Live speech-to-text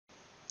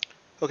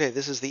Okay,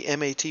 this is the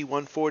MAT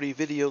 140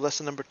 video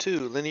lesson number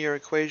 2, linear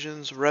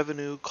equations,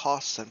 revenue,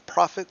 costs, and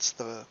profits.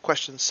 The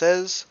question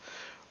says,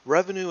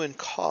 revenue and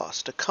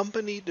cost. A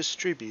company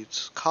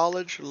distributes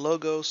college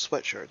logo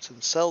sweatshirts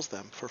and sells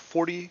them for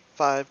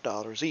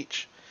 $45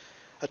 each.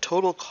 The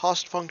total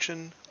cost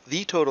function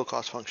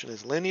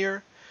is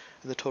linear,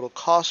 and the total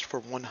cost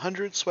for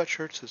 100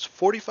 sweatshirts is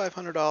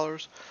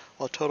 $4,500,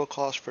 while total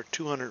cost for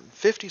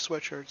 250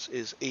 sweatshirts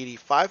is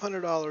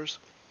 $8,500.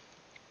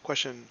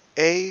 Question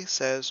A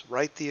says,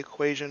 write the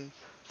equation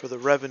for the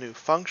revenue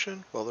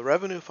function. Well, the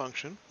revenue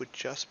function would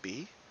just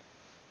be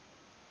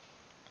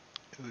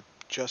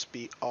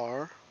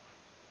R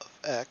of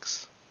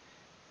X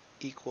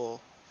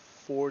equal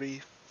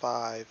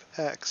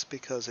 45X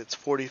because it's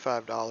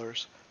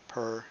 $45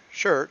 per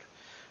shirt,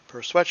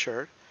 per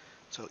sweatshirt.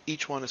 So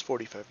each one is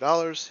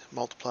 $45.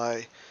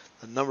 Multiply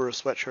the number of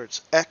sweatshirts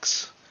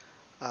X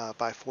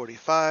by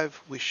 45.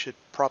 We should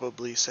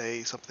probably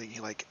say something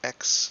like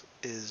X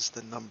is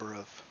the number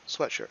of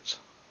sweatshirts.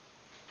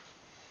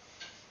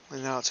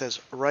 And now it says,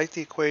 write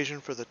the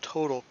equation for the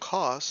total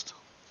cost.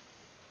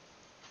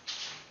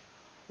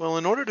 Well,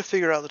 in order to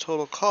figure out the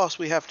total cost,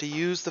 we have to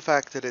use the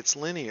fact that it's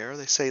linear.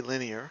 They say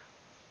linear.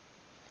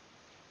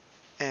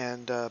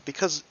 And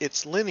because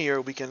it's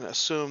linear, we can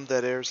assume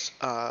that there's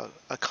a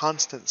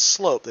constant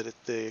slope, that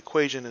the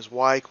equation is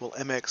y equal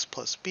mx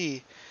plus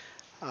b.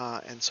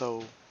 And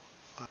so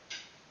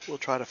we'll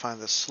try to find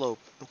the slope.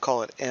 We'll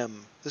call it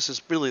m. This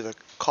is really the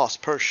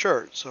cost per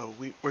shirt. So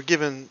we're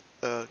given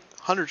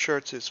 100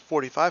 shirts is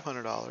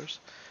 $4,500,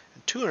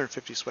 and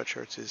 250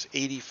 sweatshirts is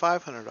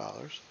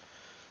 $8,500.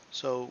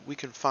 So we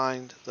can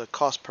find the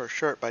cost per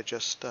shirt by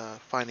just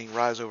finding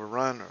rise over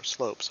run or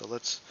slope. So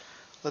let's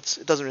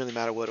it doesn't really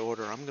matter what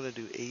order. I'm going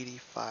to do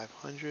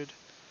 8,500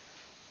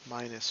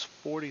 minus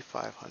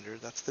 4,500.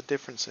 That's the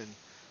difference in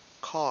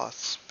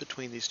costs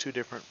between these two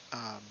different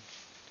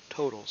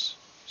totals.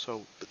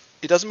 So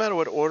it doesn't matter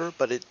what order,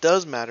 but it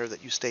does matter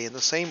that you stay in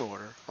the same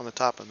order on the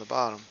top and the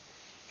bottom.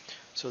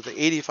 So the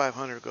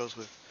 8,500 goes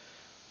with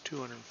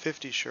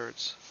 250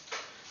 shirts.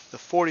 The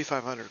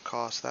 4,500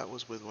 cost, that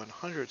was with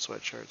 100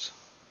 sweatshirts.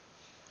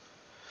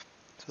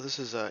 So this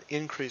is an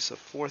increase of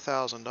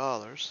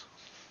 $4,000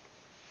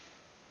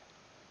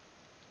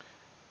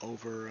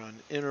 over an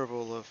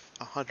interval of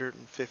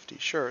 150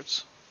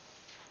 shirts.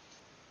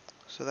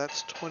 So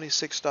that's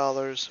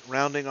 $26,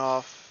 rounding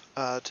off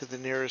to the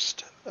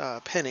nearest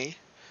penny.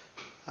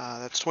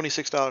 That's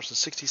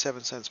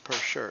 $26.67 per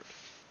shirt.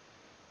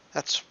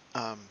 That's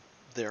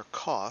their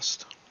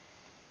cost.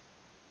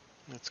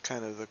 That's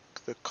kind of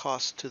the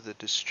cost to the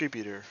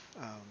distributor.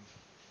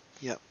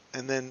 Yep.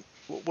 And then,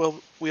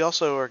 well, we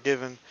also are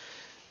given,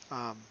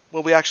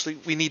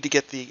 we need to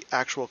get the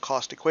actual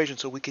cost equation,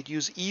 so we could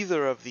use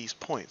either of these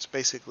points.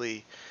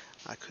 Basically,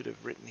 I could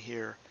have written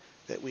here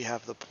that we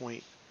have the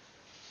point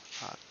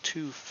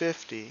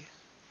 250,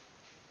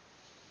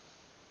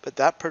 but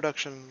that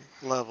production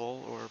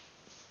level, or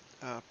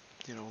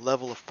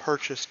level of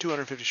purchase,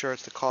 250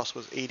 shirts, the cost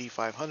was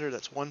 8,500.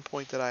 That's one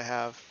point that I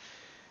have.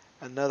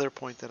 Another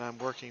point that I'm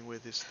working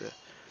with is the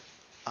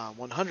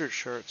 100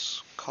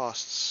 shirts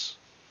costs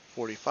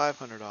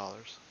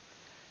 $4,500.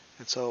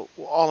 And so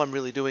all I'm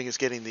really doing is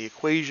getting the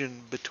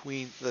equation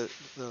between the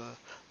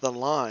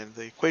line,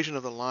 the equation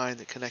of the line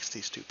that connects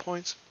these 2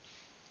 points.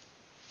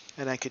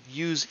 And I could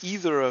use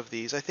either of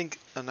these. I think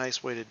a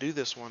nice way to do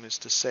this one is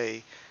to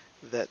say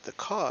that the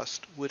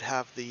cost would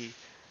have the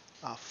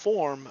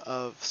form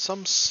of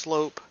some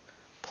slope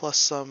plus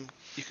some,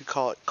 you could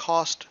call it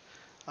cost,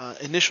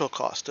 initial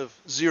cost of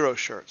 0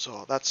 shirts.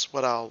 So that's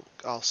what I'll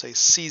say.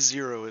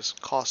 C0 is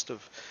cost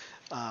of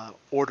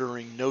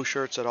ordering no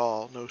shirts at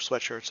all, no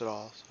sweatshirts at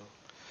all. So,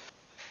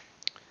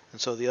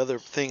 and so the other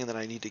thing that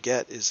I need to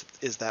get is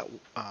that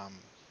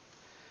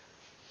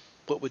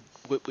what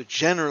would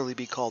generally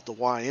be called the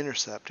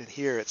y-intercept, and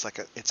here it's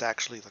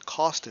actually the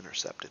cost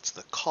intercept. It's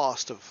the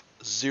cost of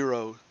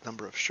 0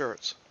 number of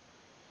shirts.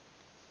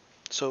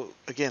 So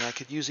again, I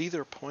could use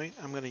either point.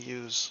 I'm going to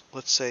use,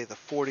 let's say, the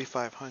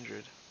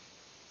 4,500.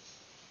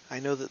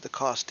 I know that the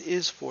cost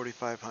is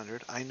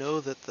 4,500. I know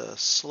that the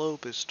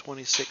slope is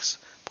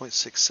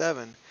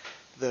 26.67.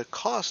 The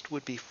cost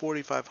would be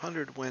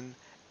 4,500 when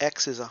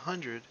x is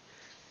 100,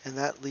 and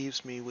that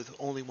leaves me with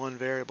only one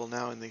variable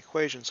now in the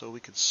equation, so we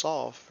could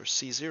solve for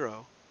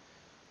C0.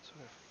 So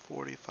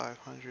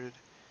 4,500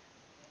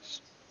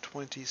 is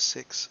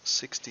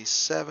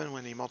 26.67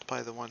 when you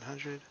multiply the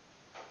 100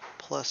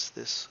 plus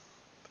this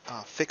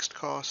fixed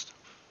cost.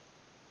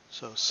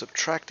 So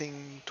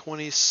subtracting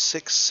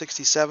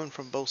 26.67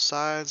 from both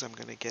sides, I'm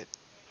going to get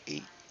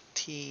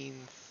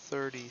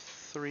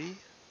 1833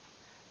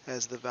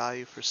 as the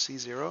value for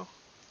C0.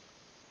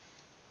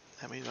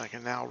 That means I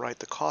can now write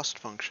the cost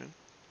function.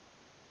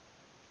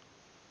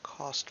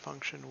 Cost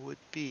function would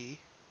be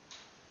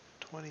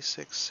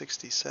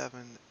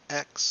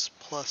 2667x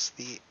plus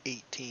the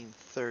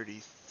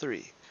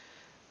 1833.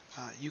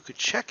 You could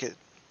check it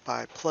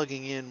by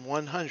plugging in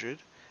 100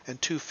 and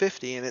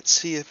 250 and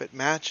see if it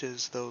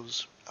matches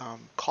those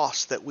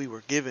costs that we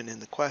were given in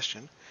the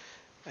question.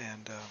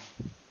 And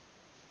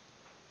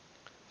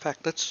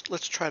fact,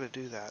 let's try to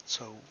do that.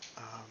 So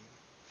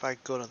if I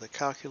go to the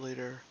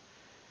calculator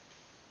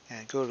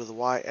and go to the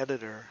Y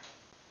editor,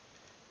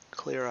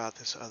 clear out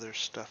this other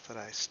stuff that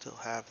I still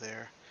have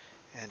there,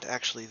 and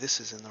actually this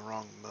is in the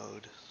wrong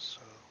mode,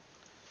 so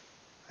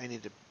I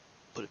need to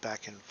put it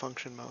back in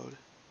function mode.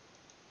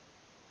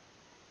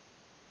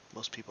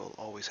 Most people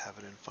always have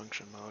it in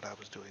function mode. I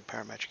was doing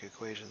parametric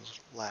equations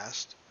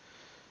last.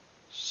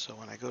 So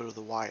when I go to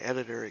the Y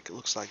editor, it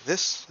looks like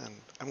this, and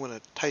I'm going to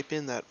type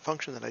in that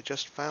function that I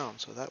just found.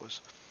 So that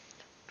was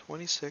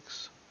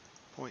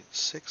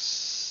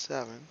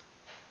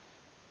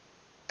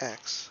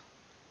 26.67x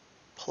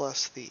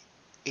plus the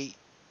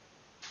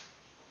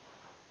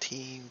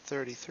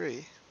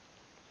 1833.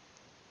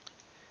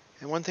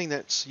 And one thing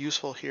that's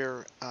useful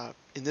here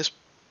in this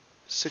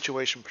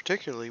situation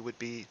particularly would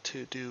be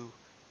to do.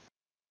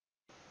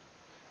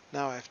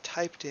 Now I've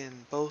typed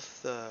in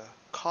both the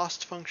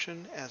cost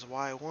function as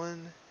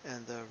y1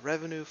 and the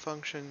revenue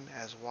function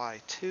as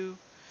y2.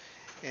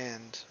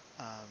 And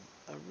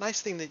a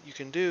nice thing that you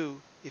can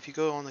do, if you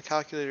go on the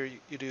calculator,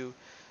 you do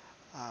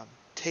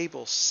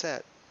table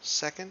set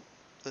second,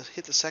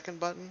 hit the second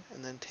button,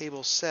 and then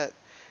table set,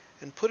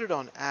 and put it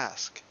on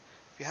ask.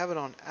 If you have it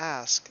on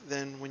ask,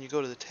 then when you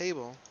go to the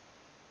table,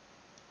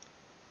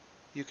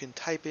 you can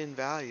type in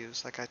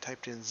values, like I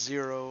typed in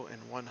 0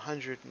 and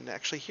 100, and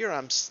actually here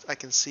I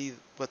can see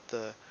what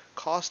the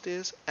cost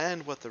is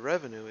and what the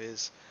revenue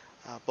is.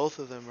 Both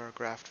of them are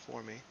graphed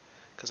for me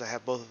because I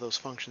have both of those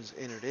functions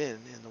entered in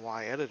the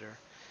Y editor.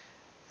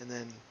 And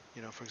then,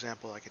 for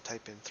example, I could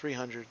type in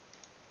 300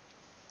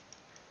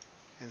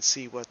 and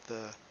see what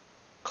the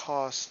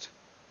cost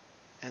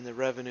and the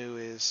revenue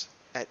is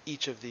at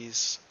each of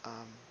these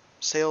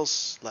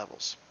sales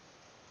levels.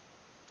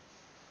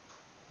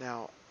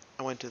 Now,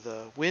 I went to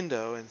the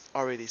window and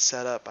already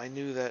set up. I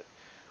knew that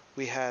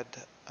we had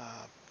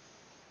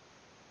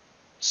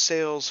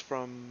sales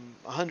from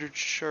 100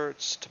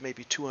 shirts to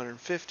maybe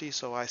 250,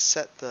 so I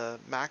set the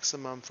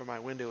maximum for my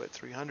window at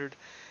 300,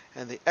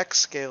 and the X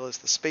scale is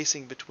the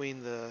spacing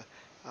between the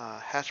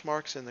hatch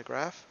marks in the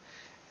graph,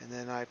 and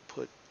then I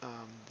put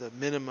the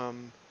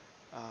minimum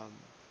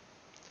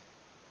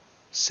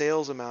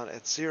sales amount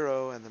at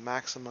 0 and the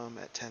maximum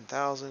at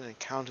 10,000 and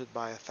counted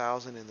by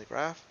 1,000 in the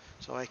graph.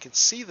 So I can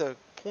see the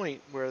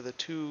point where the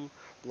two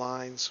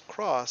lines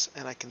cross,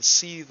 and I can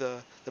see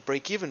the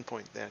break-even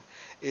point then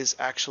is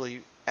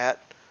actually at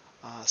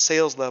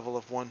sales level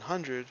of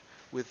 100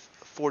 with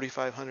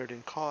 4,500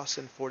 in costs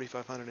and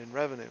 4,500 in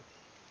revenue.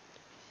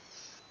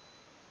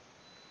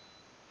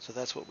 So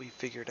that's what we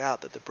figured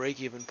out, that the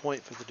break-even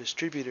point for the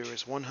distributor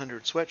is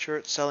 100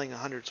 sweatshirts. Selling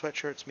 100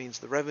 sweatshirts means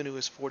the revenue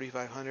is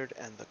 4,500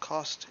 and the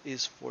cost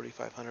is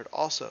 4,500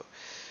 also.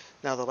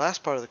 Now the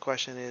last part of the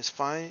question is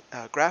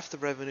graph the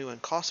revenue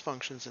and cost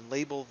functions and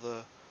label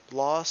the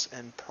loss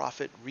and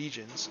profit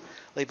regions.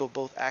 Label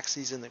both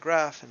axes in the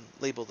graph and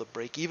label the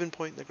break-even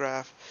point in the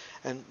graph.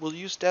 And we'll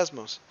use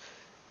Desmos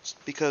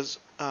because,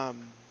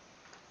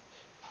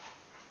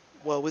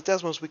 well, with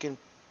Desmos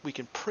we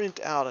can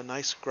print out a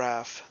nice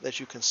graph that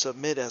you can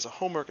submit as a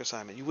homework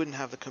assignment. You wouldn't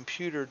have the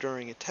computer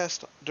during a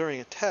test. During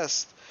a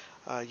test,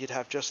 you'd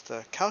have just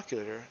the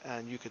calculator,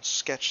 and you could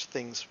sketch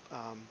things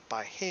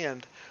by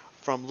hand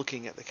from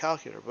looking at the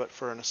calculator. But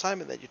for an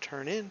assignment that you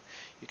turn in,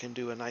 you can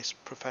do a nice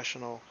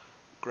professional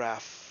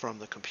graph from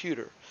the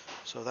computer.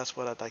 So that's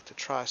what I'd like to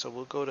try. So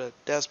we'll go to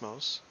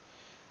Desmos.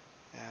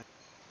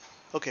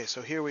 Okay,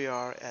 so here we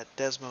are at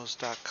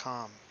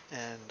desmos.com,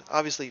 and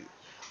obviously,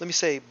 let me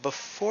say,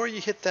 before you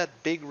hit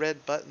that big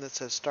red button that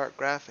says Start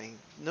Graphing,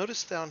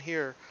 notice down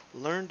here,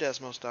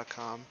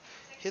 learndesmos.com,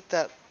 hit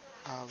that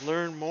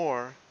Learn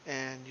More,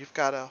 and you've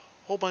got a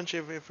whole bunch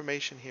of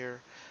information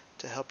here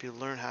to help you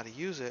learn how to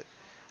use it.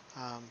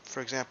 For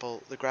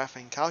example, the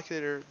graphing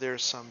calculator,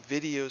 there's some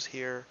videos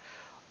here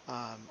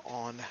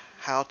on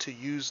how to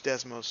use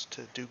Desmos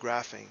to do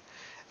graphing,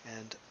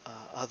 and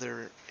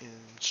other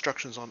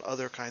instructions on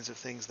other kinds of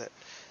things that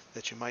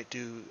you might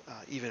do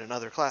even in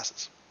other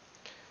classes.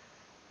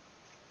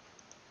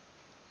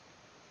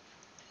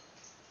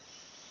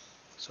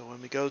 So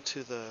when we go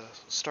to the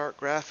Start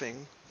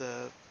Graphing,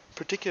 the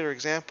particular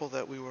example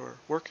that we were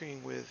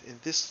working with in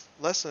this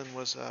lesson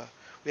was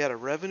we had a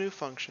revenue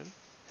function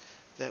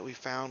that we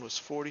found was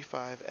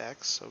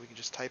 45x, so we can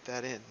just type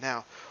that in.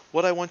 Now,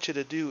 what I want you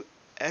to do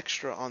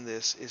extra on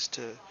this is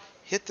to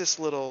hit this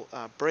little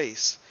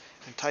brace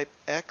and type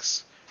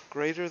x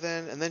greater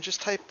than, and then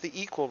just type the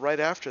equal right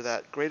after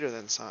that greater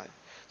than sign.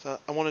 So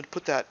I wanted to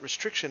put that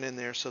restriction in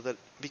there so that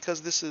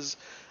because this is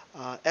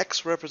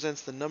x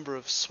represents the number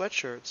of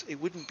sweatshirts,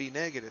 it wouldn't be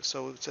negative.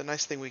 So it's a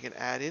nice thing we can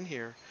add in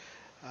here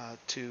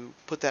to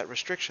put that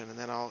restriction, and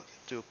then I'll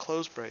do a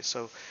close brace.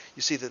 So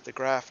you see that the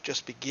graph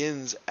just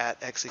begins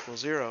at x equals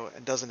 0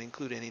 and doesn't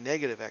include any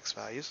negative x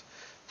values.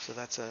 So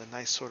that's a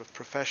nice sort of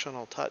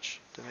professional touch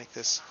to make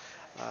this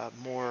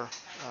more,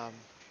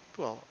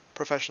 well,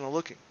 professional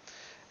looking.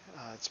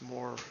 It's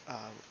more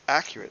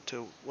accurate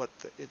to what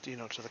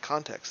to the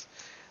context.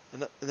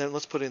 And then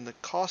let's put in the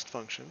cost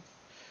function.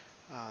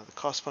 The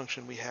cost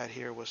function we had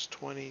here was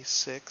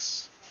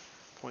 26.67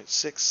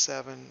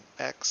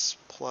 0.67x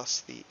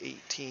plus the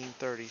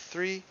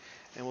 1833,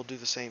 and we'll do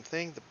the same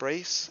thing. The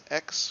brace,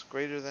 x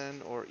greater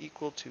than or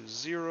equal to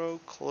 0,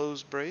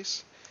 close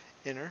brace,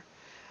 enter.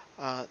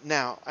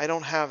 Now, I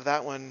don't have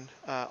that one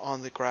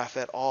on the graph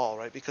at all,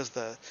 right, because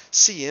the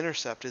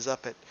c-intercept is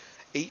up at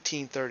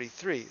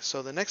 1833.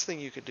 So the next thing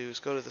you could do is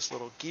go to this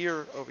little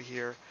gear over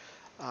here,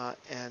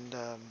 and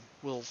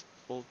we'll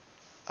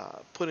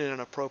put in an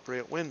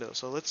appropriate window.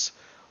 So let's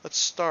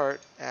start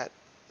at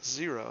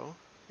 0,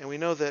 and we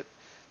know that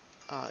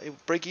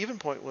break-even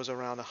point was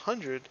around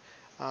 100,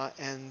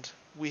 and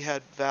we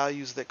had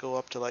values that go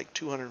up to like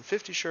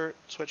 250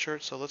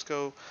 sweatshirts. So let's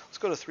go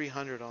to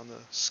 300 on the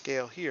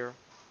scale here.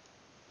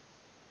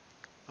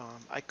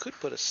 I could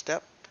put a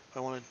step. I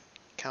want to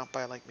count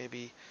by like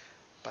maybe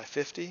by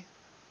 50,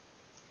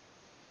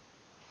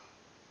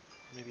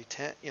 maybe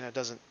 10. You know,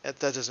 that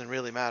doesn't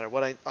really matter.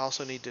 What I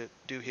also need to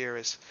do here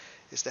is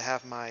to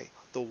have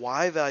the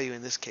Y value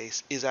in this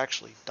case is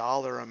actually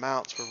dollar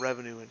amounts for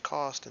revenue and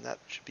cost, and that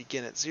should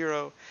begin at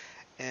 0.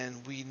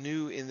 And we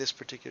knew in this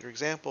particular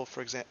example,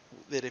 for example,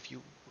 that if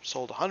you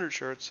sold 100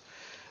 shirts,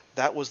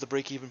 that was the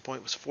break-even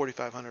point was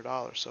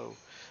 $4,500. So,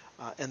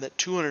 and that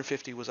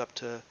 250 was up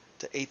to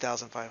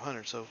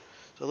 8,500. So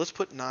let's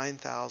put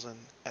 9,000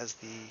 as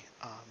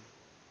the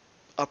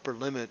upper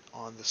limit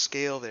on the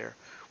scale there.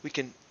 We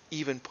can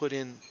even put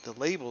in the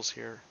labels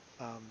here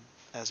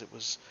as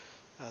it's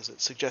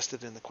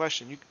suggested in the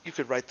question. You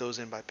could write those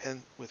in by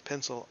pen with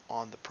pencil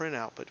on the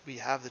printout, but we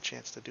have the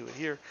chance to do it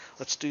here.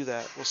 Let's do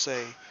that. We'll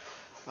say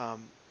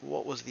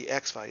what was the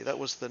X value? That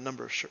was the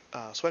number of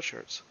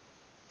sweatshirts.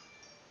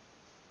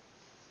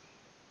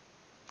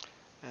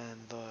 And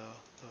the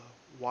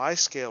Y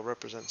scale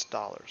represents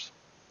dollars.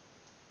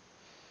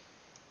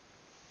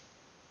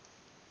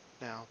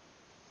 Now,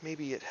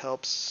 maybe it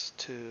helps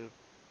to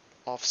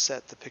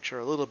offset the picture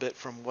a little bit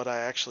from what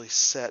I actually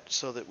set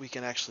so that we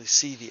can actually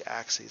see the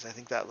axes. I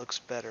think that looks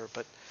better,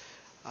 but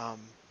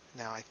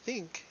now I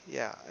think,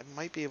 yeah, I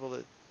might be able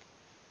to.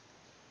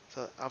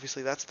 So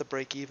obviously that's the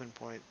break-even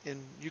point,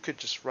 and you could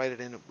just write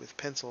it in with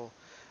pencil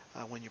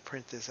when you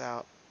print this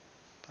out,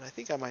 but I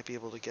think I might be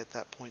able to get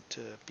that point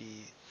to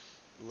be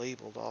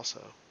labeled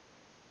also.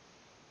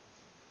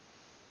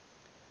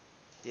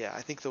 Yeah,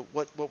 I think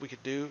what we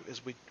could do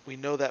is we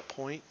know that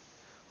point.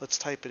 Let's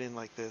type it in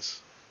like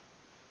this.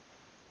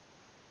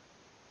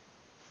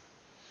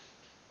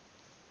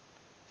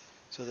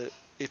 So that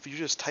if you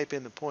just type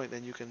in the point,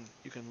 then you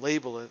can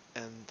label it,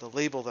 and the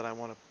label that I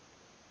want to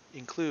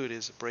include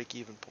is a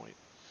break-even point.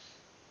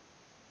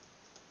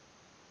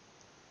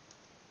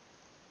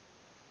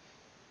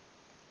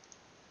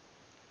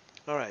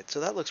 All right,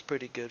 so that looks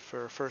pretty good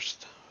for a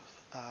first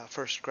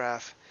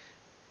graph.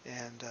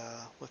 And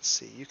let's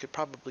see, you could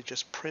probably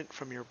just print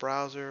from your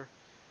browser,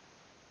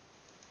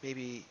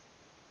 maybe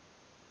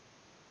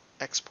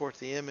export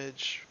the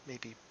image,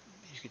 maybe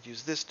you could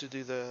use this to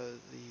do the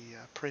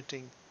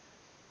printing.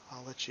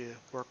 I'll let you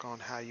work on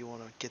how you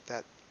want to get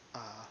that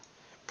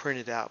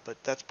printed out,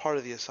 but that's part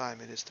of the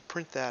assignment, is to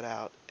print that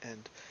out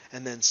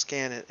and then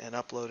scan it and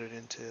upload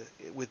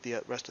it with the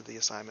rest of the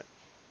assignment.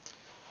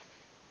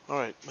 All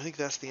right, I think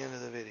that's the end of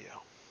the video.